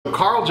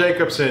Carl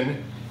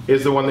Jacobson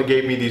is the one that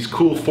gave me these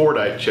cool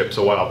Fordite chips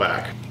a while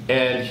back.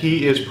 And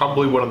he is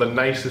probably one of the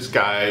nicest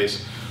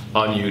guys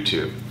on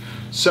YouTube.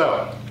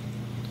 So,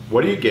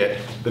 what do you get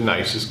the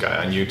nicest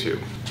guy on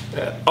YouTube?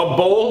 A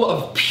bowl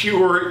of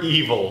pure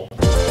evil.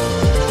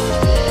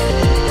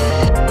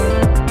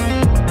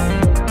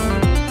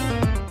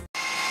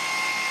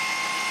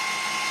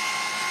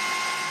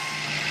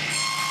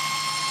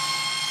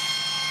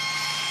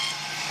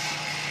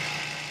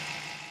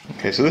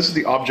 Okay, so this is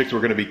the object we're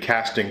going to be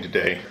casting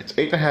today. It's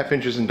 8.5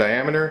 inches in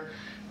diameter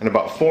and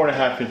about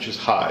 4.5 inches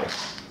high.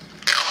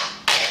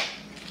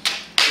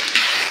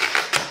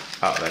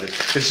 Oh,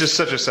 it's just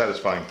such a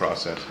satisfying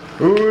process.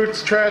 Ooh,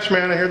 it's trash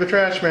man. I hear the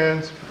trash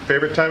man's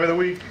favorite time of the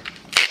week.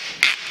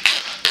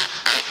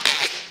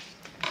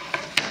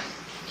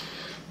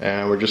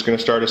 And we're just going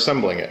to start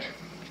assembling it.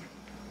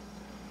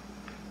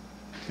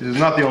 This is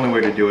not the only way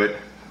to do it,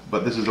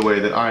 but this is the way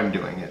that I'm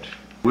doing it.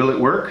 Will it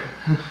work?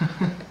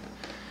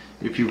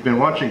 If you've been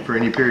watching for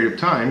any period of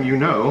time, you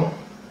know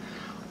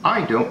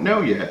I don't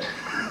know yet.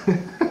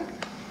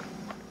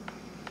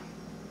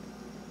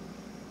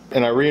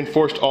 And I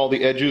reinforced all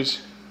the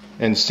edges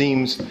and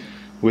seams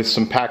with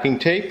some packing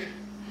tape.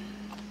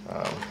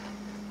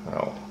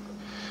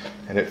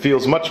 And it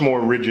feels much more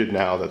rigid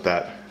now that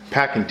that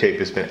packing tape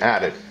has been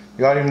added.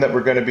 The item that we're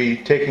going to be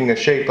taking a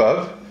shape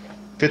of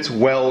fits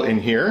well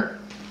in here.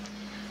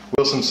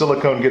 Will some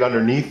silicone get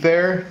underneath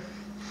there?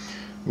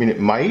 I mean,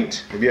 it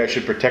might. Maybe I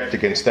should protect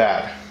against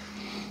that.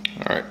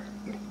 Alright,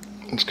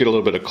 let's get a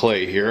little bit of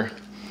clay here.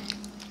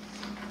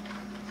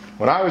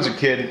 When I was a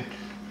kid,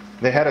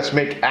 they had us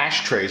make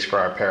ashtrays for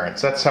our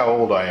parents. That's how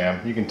old I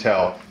am, you can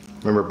tell. I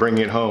remember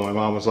bringing it home, my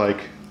mom was like,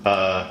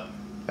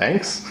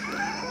 thanks?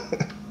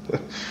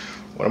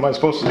 What am I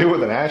supposed to do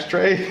with an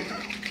ashtray?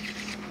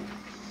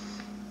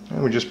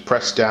 And we just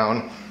press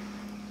down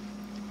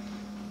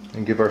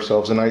and give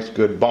ourselves a nice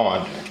good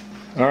bond.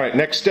 Alright,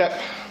 next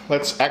step.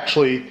 Let's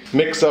actually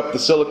mix up the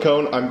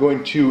silicone. I'm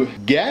going to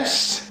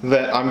guess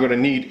that I'm going to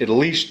need at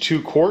least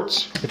 2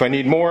 quarts. If I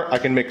need more, I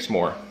can mix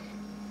more.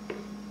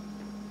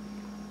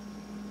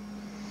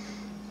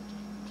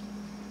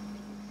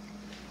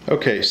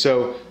 Okay,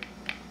 so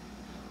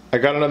I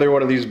got another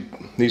one of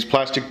these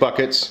plastic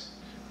buckets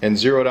and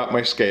zeroed out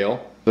my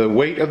scale. The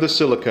weight of the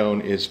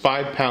silicone is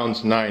 5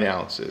 pounds 9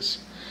 ounces.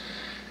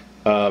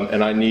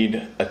 And I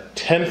need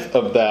 1/10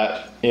 of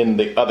that in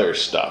the other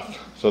stuff.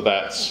 So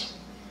that's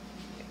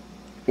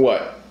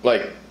what,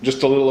 like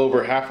just a little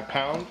over ½ a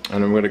pound.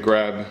 And I'm going to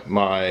grab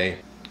my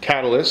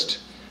catalyst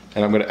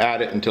and I'm going to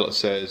add it until it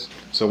says,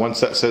 so once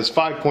that says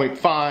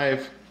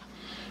 5.5,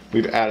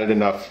 we've added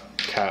enough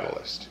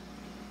catalyst.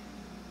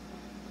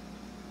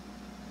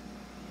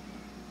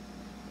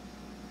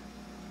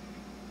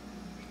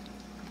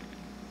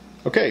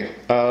 Okay,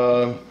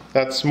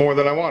 that's more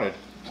than I wanted.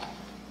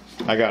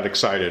 I got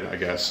excited, I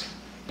guess.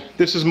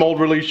 This is mold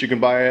release. You can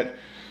buy it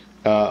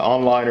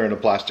online or in a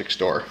plastic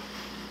store.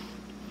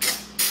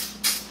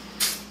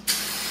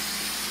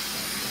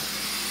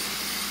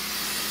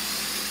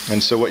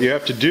 And so what you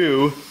have to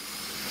do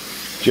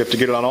is you have to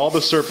get it on all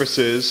the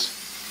surfaces,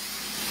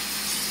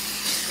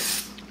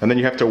 and then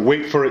you have to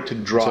wait for it to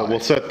dry. So we'll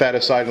set that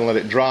aside and let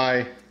it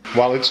dry.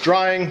 While it's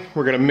drying,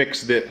 we're going to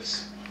mix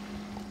this.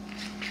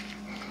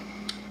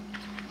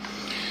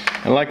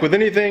 And like with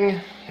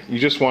anything, you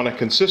just want a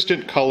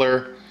consistent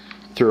color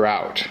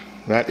throughout.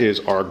 That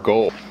is our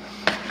goal.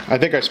 I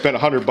think I spent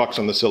 $100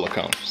 on the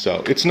silicone,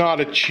 so it's not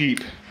a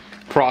cheap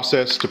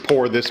process to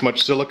pour this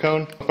much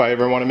silicone. If I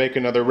ever want to make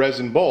another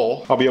resin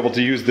bowl, I'll be able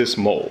to use this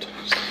mold.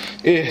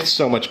 It's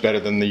so much better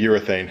than the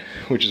urethane,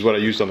 which is what I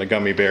used on the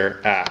gummy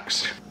bear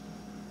axe.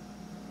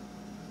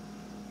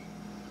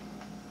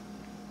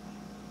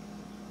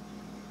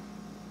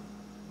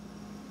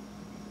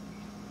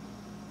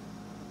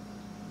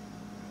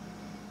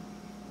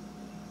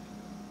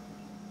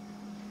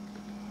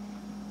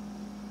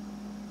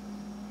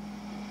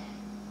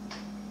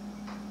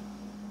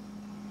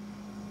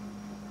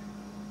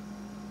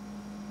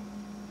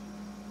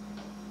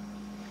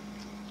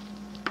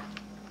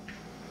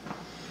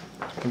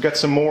 I've got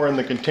some more in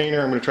the container.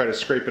 I'm going to try to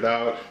scrape it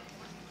out.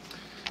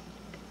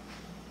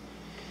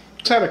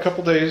 It's had a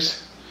couple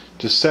days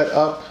to set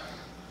up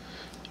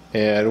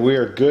and we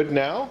are good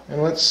now.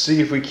 And let's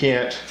see if we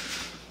can't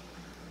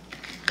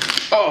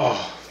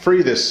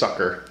free this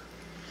sucker.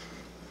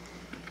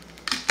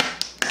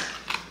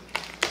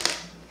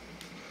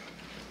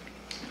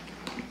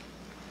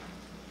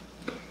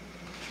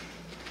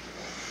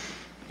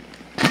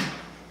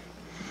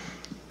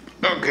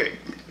 Okay,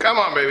 come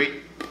on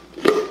baby.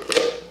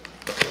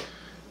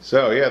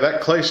 So yeah,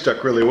 that clay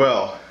stuck really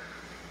well.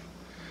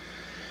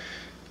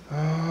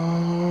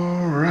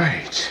 All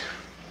right,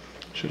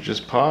 should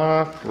just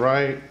pop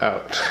right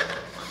out.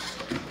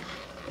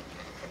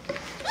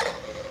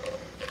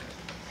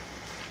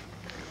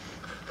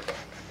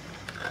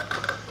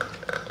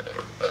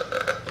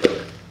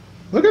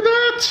 Look at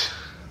that!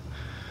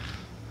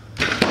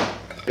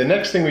 The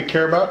next thing we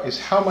care about is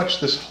how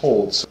much this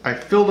holds. I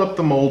filled up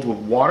the mold with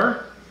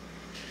water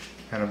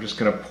And I'm just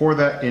going to pour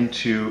that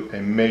into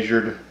a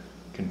measured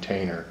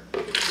container.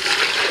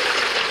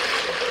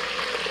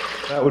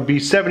 That would be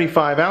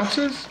 75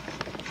 ounces,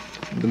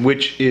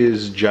 which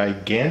is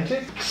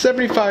gigantic.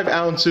 75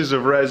 ounces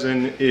of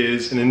resin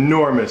is an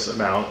enormous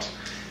amount,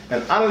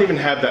 and I don't even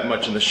have that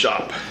much in the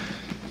shop.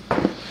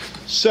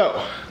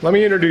 So, let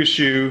me introduce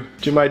you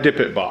to my Dip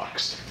It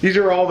box. These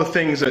are all the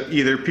things that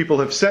either people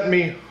have sent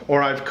me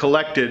or I've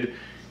collected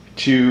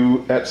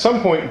to, at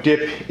some point,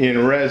 dip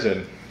in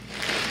resin.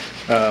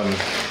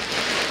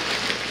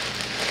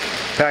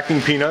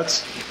 Packing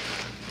peanuts,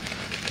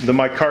 the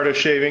micarta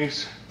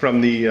shavings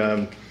from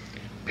the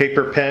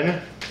paper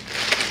pen,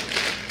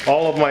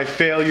 all of my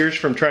failures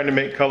from trying to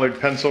make colored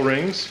pencil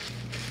rings,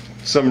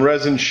 some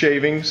resin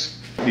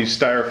shavings, these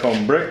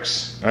styrofoam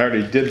bricks. I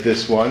already did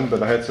this one,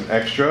 but I had some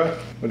extra.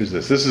 What is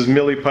this? This is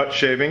milliput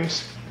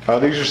shavings.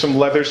 These are some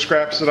leather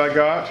scraps that I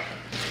got.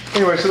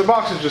 Anyway, so the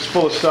box is just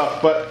full of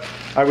stuff, but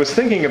I was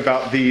thinking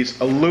about these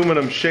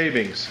aluminum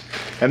shavings,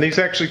 and these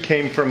actually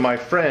came from my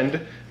friend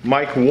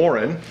Mike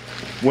Warren.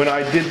 When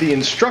I did the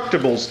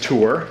Instructables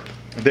tour,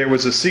 there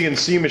was a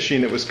CNC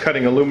machine that was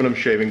cutting aluminum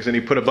shavings, and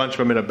he put a bunch of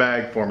them in a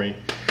bag for me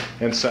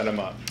and set them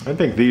up. I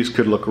think these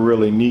could look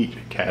really neat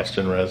cast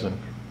in resin.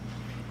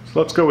 So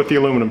let's go with the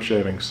aluminum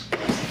shavings.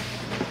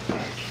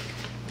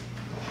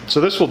 So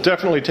this will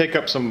definitely take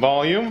up some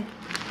volume,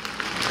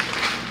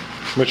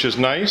 which is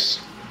nice.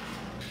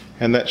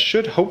 And that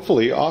should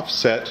hopefully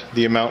offset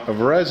the amount of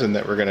resin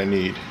that we're going to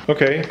need.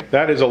 Okay,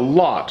 that is a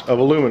lot of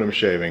aluminum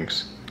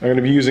shavings. I'm going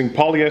to be using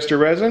polyester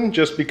resin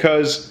just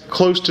because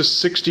close to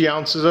 60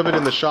 ounces of it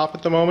in the shop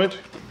at the moment.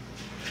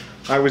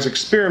 I was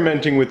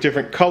experimenting with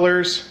different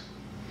colors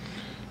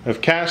of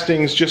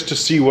castings just to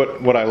see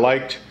what I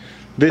liked.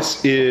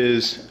 This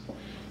is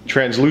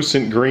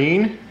translucent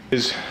green,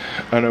 is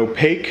an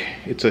opaque,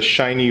 it's a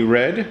shiny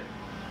red,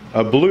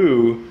 a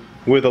blue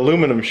with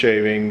aluminum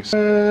shavings.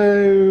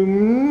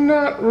 I'm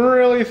not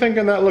really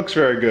thinking that looks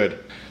very good.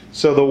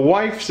 So the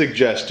wife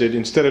suggested,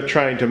 instead of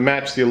trying to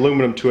match the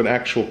aluminum to an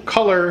actual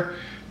color,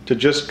 to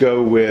just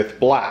go with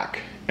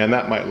black. And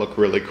that might look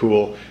really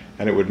cool,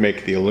 and it would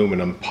make the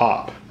aluminum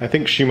pop. I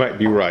think she might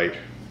be right.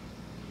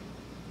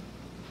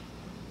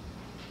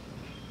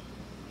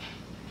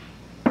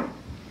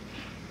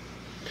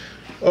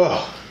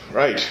 Oh,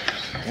 right.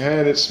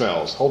 And it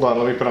smells. Hold on,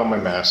 let me put on my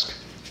mask.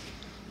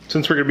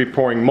 Since we're going to be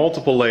pouring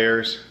multiple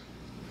layers,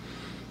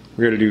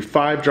 we're going to do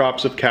 5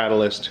 drops of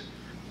catalyst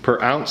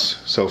per ounce.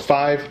 So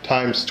 5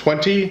 times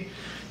 20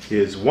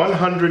 is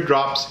 100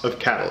 drops of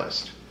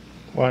catalyst.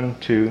 1,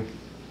 2,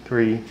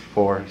 3,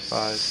 4,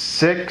 5,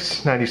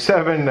 6,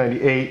 97,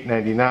 98,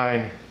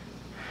 99,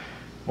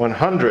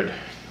 100.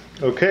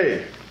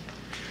 Okay.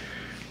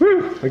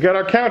 Woo! We got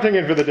our counting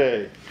in for the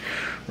day.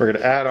 We're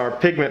going to add our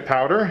pigment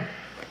powder.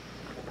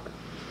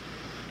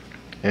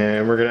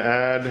 And we're going to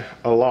add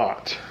a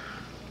lot.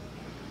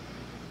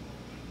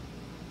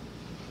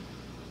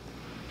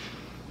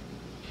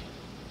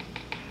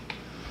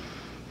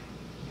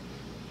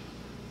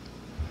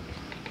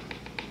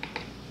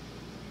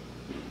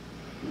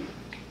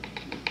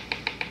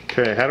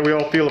 Okay, how do we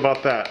all feel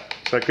about that?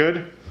 Is that good?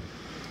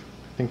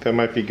 I think that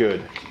might be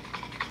good.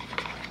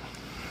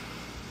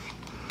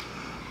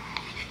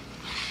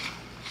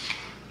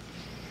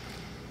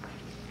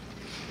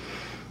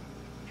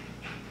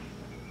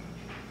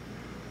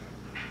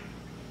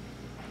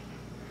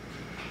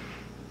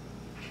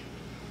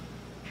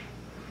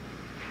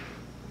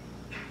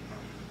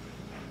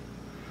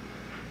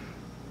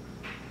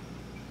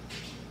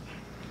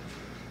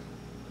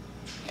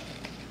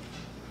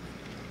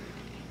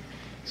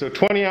 So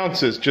 20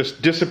 ounces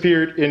just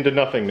disappeared into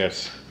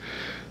nothingness,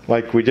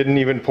 like we didn't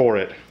even pour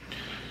it.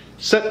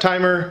 Set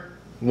timer,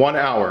 1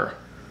 hour.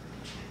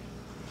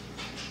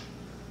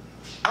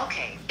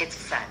 Okay, it's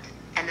set,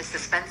 and the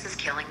suspense is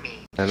killing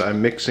me. And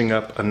I'm mixing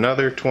up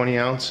another 20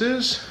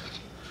 ounces.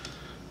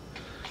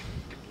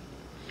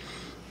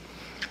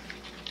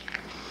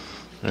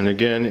 And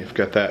again, you've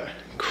got that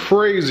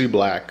crazy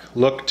black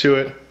look to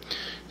it,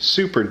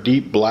 super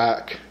deep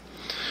black.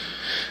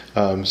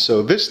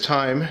 So this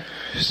time,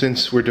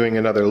 since we're doing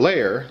another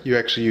layer, you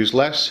actually use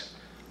less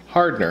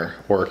hardener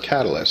or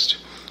catalyst.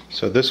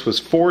 So this was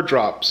 4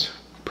 drops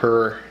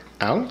per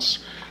ounce,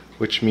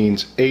 which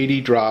means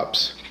 80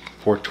 drops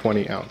for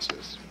 20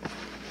 ounces.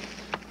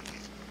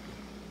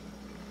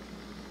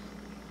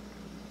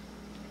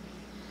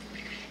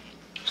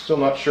 Still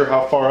not sure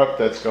how far up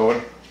that's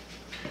going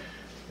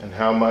and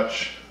how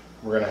much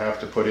we're going to have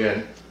to put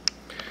in.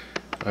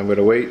 I'm going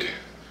to wait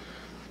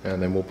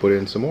and then we'll put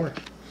in some more.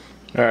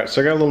 Alright,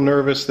 so I got a little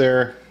nervous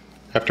there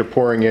after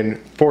pouring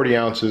in 40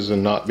 ounces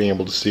and not being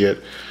able to see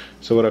it.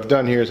 So what I've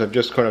done here is I've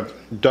just kind of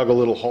dug a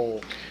little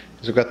hole.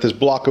 So I've got this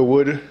block of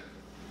wood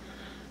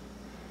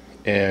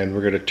and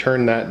we're going to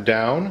turn that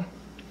down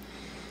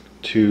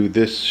to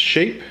this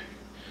shape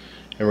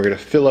and we're going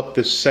to fill up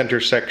this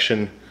center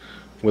section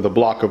with a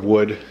block of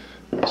wood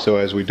so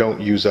as we don't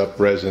use up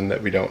resin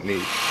that we don't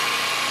need.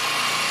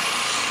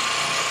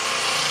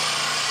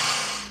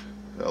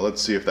 So let's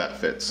see if that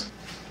fits.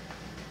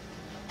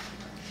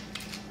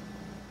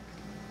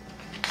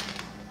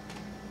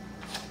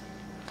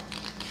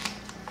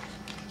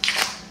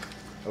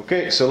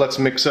 Okay, so let's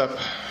mix up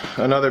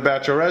another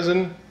batch of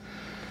resin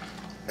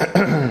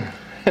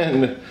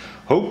and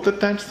hope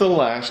that that's the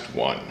last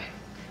one.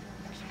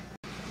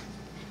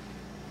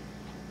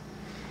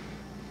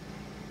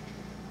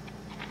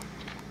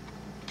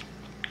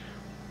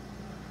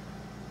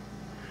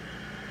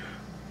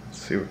 Let's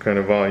see what kind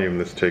of volume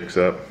this takes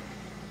up.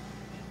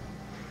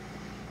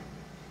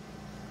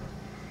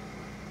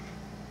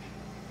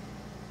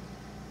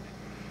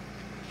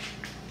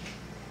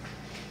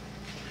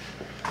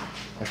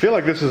 I feel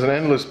like this is an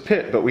endless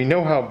pit, but we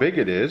know how big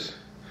it is.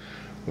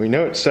 We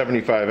know it's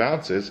 75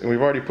 ounces, and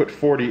we've already put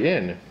 40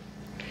 in.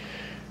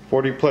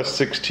 40 plus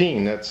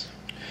 16, that's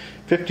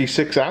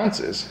 56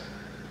 ounces.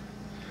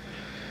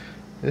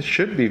 This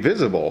should be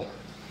visible.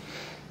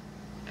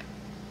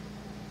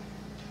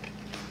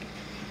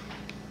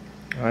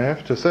 I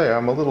have to say,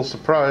 I'm a little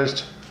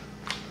surprised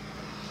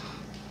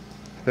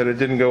that it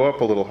didn't go up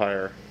a little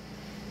higher.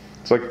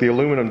 It's like the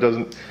aluminum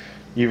doesn't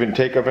even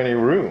take up any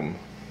room.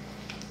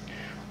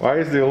 Why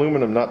is the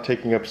aluminum not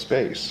taking up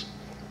space?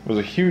 It was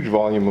a huge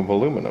volume of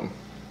aluminum.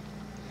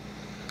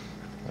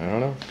 I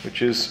don't know,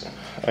 which is,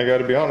 I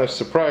gotta be honest,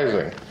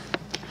 surprising.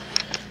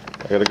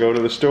 I gotta go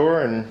to the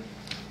store and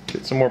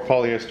get some more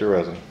polyester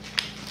resin.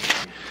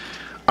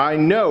 I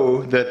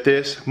know that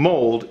this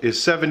mold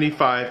is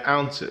 75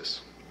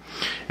 ounces.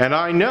 And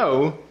I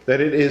know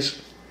that it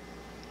is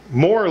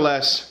more or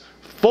less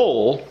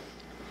full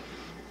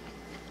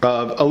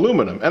of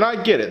aluminum. And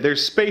I get it,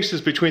 there's spaces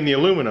between the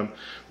aluminum,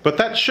 but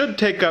that should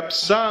take up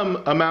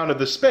some amount of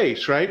the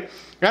space, right?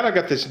 And I've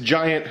got this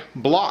giant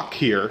block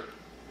here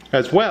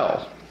as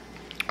well,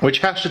 which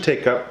has to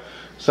take up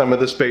some of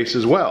the space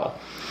as well.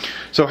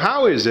 So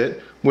how is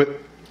it with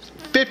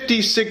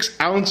 56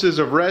 ounces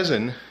of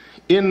resin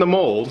in the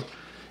mold,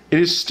 it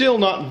is still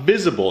not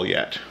visible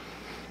yet?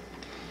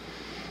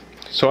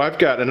 So I've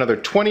got another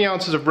 20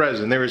 ounces of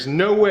resin. There is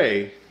no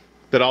way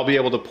that I'll be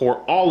able to pour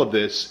all of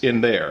this in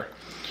there,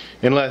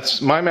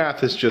 unless my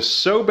math is just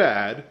so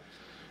bad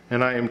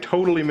and I am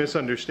totally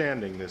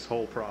misunderstanding this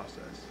whole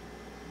process.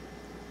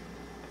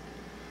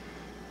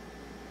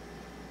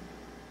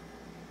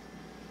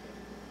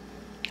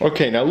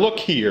 Okay, now look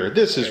here.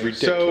 This is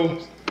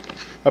ridiculous. So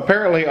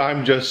apparently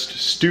I'm just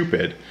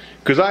stupid,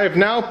 because I have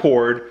now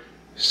poured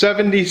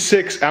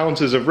 76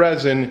 ounces of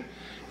resin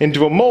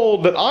into a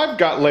mold that I've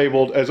got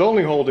labeled as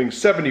only holding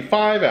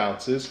 75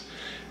 ounces,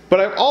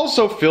 but I've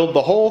also filled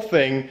the whole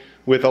thing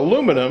with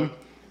aluminum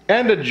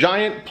and a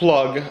giant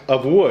plug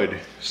of wood.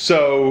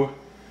 So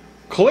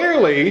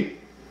clearly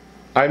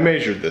I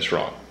measured this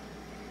wrong.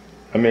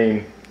 I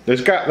mean,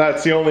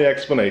 that's the only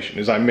explanation,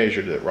 is I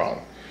measured it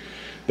wrong.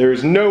 There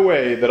is no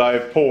way that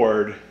I've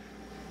poured,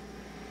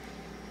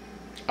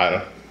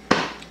 I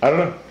don't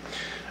know.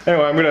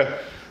 Anyway, I'm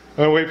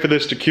gonna wait for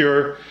this to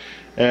cure,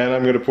 and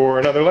I'm gonna pour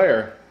another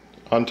layer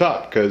on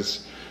top,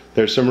 because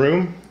there's some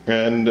room,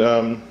 and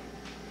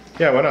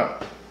yeah, why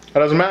not? It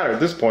doesn't matter at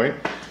this point.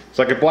 It's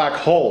like a black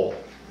hole.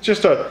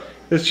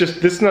 This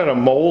is not a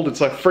mold,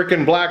 it's a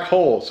freaking black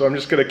hole. So I'm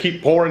just gonna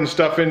keep pouring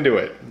stuff into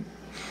it.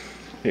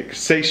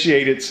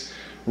 Satiate its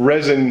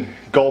resin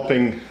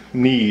gulping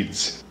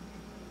needs.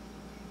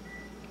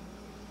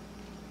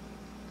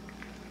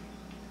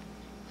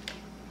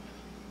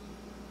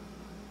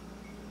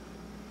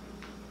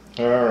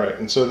 Alright,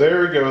 and so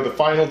there we go, the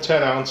final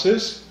 10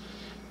 ounces.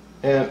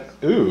 And,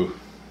 ooh,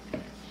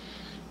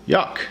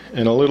 yuck,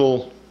 and a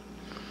little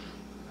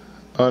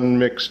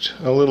unmixed,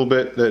 a little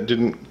bit that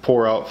didn't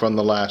pour out from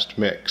the last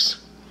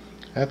mix.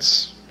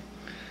 That's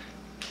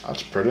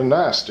pretty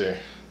nasty.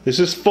 This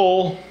is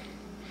full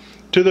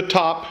to the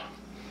top.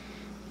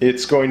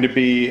 It's going to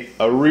be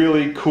a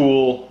really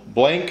cool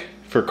blank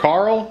for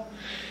Carl,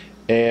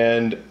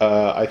 and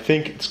I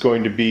think it's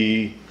going to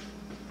be,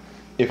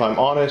 if I'm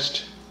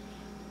honest,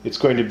 it's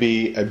going to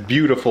be a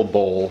beautiful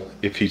bowl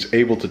if he's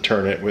able to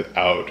turn it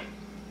without,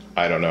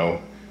 I don't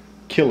know,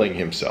 killing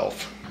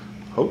himself.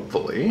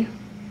 Hopefully.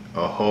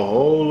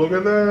 Oh, look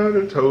at that,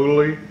 it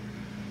totally.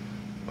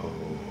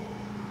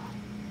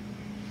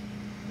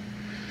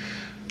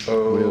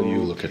 Oh, will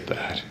you look at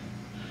that?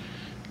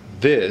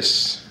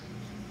 This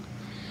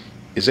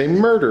is a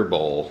murder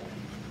bowl.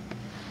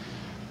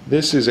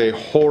 This is a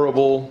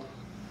horrible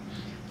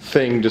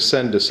thing to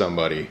send to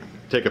somebody.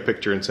 Take a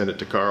picture and send it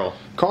to Carl.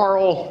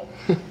 Carl,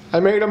 I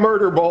made a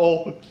murder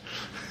bowl.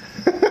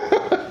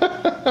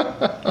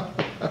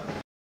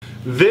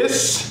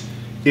 This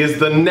is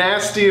the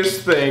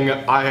nastiest thing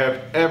I have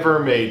ever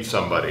made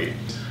somebody.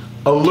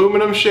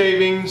 Aluminum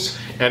shavings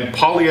and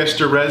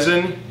polyester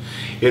resin.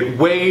 It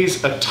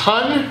weighs a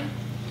ton,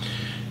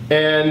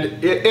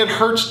 and it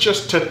hurts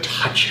just to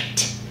touch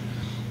it.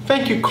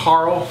 Thank you,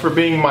 Carl, for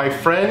being my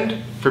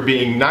friend, for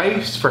being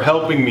nice, for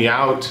helping me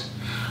out.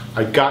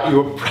 I got you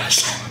a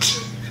present.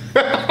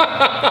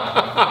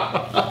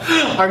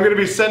 I'm going to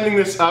be sending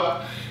this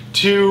up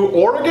to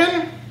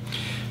Oregon,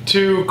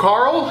 to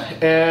Carl,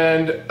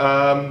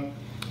 and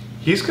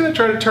he's going to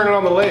try to turn it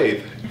on the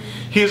lathe.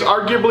 He is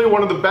arguably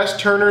one of the best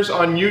turners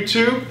on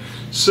YouTube,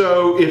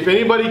 so if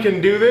anybody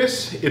can do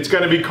this, it's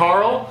going to be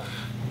Carl.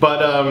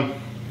 But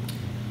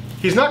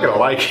He's not gonna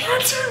like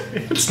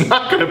it. It's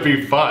not gonna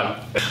be fun.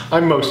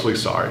 I'm mostly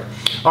sorry.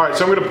 All right,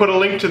 so I'm gonna put a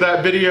link to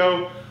that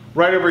video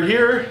right over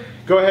here.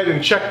 Go ahead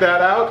and check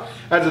that out.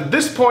 As of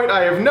this point,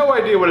 I have no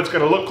idea what it's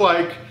gonna look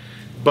like,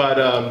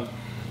 but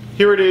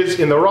here it is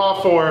in the raw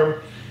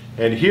form,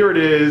 and here it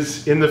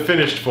is in the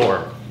finished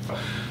form.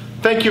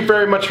 Thank you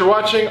very much for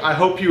watching. I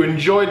hope you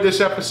enjoyed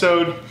this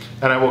episode,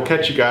 and I will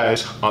catch you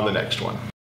guys on the next one.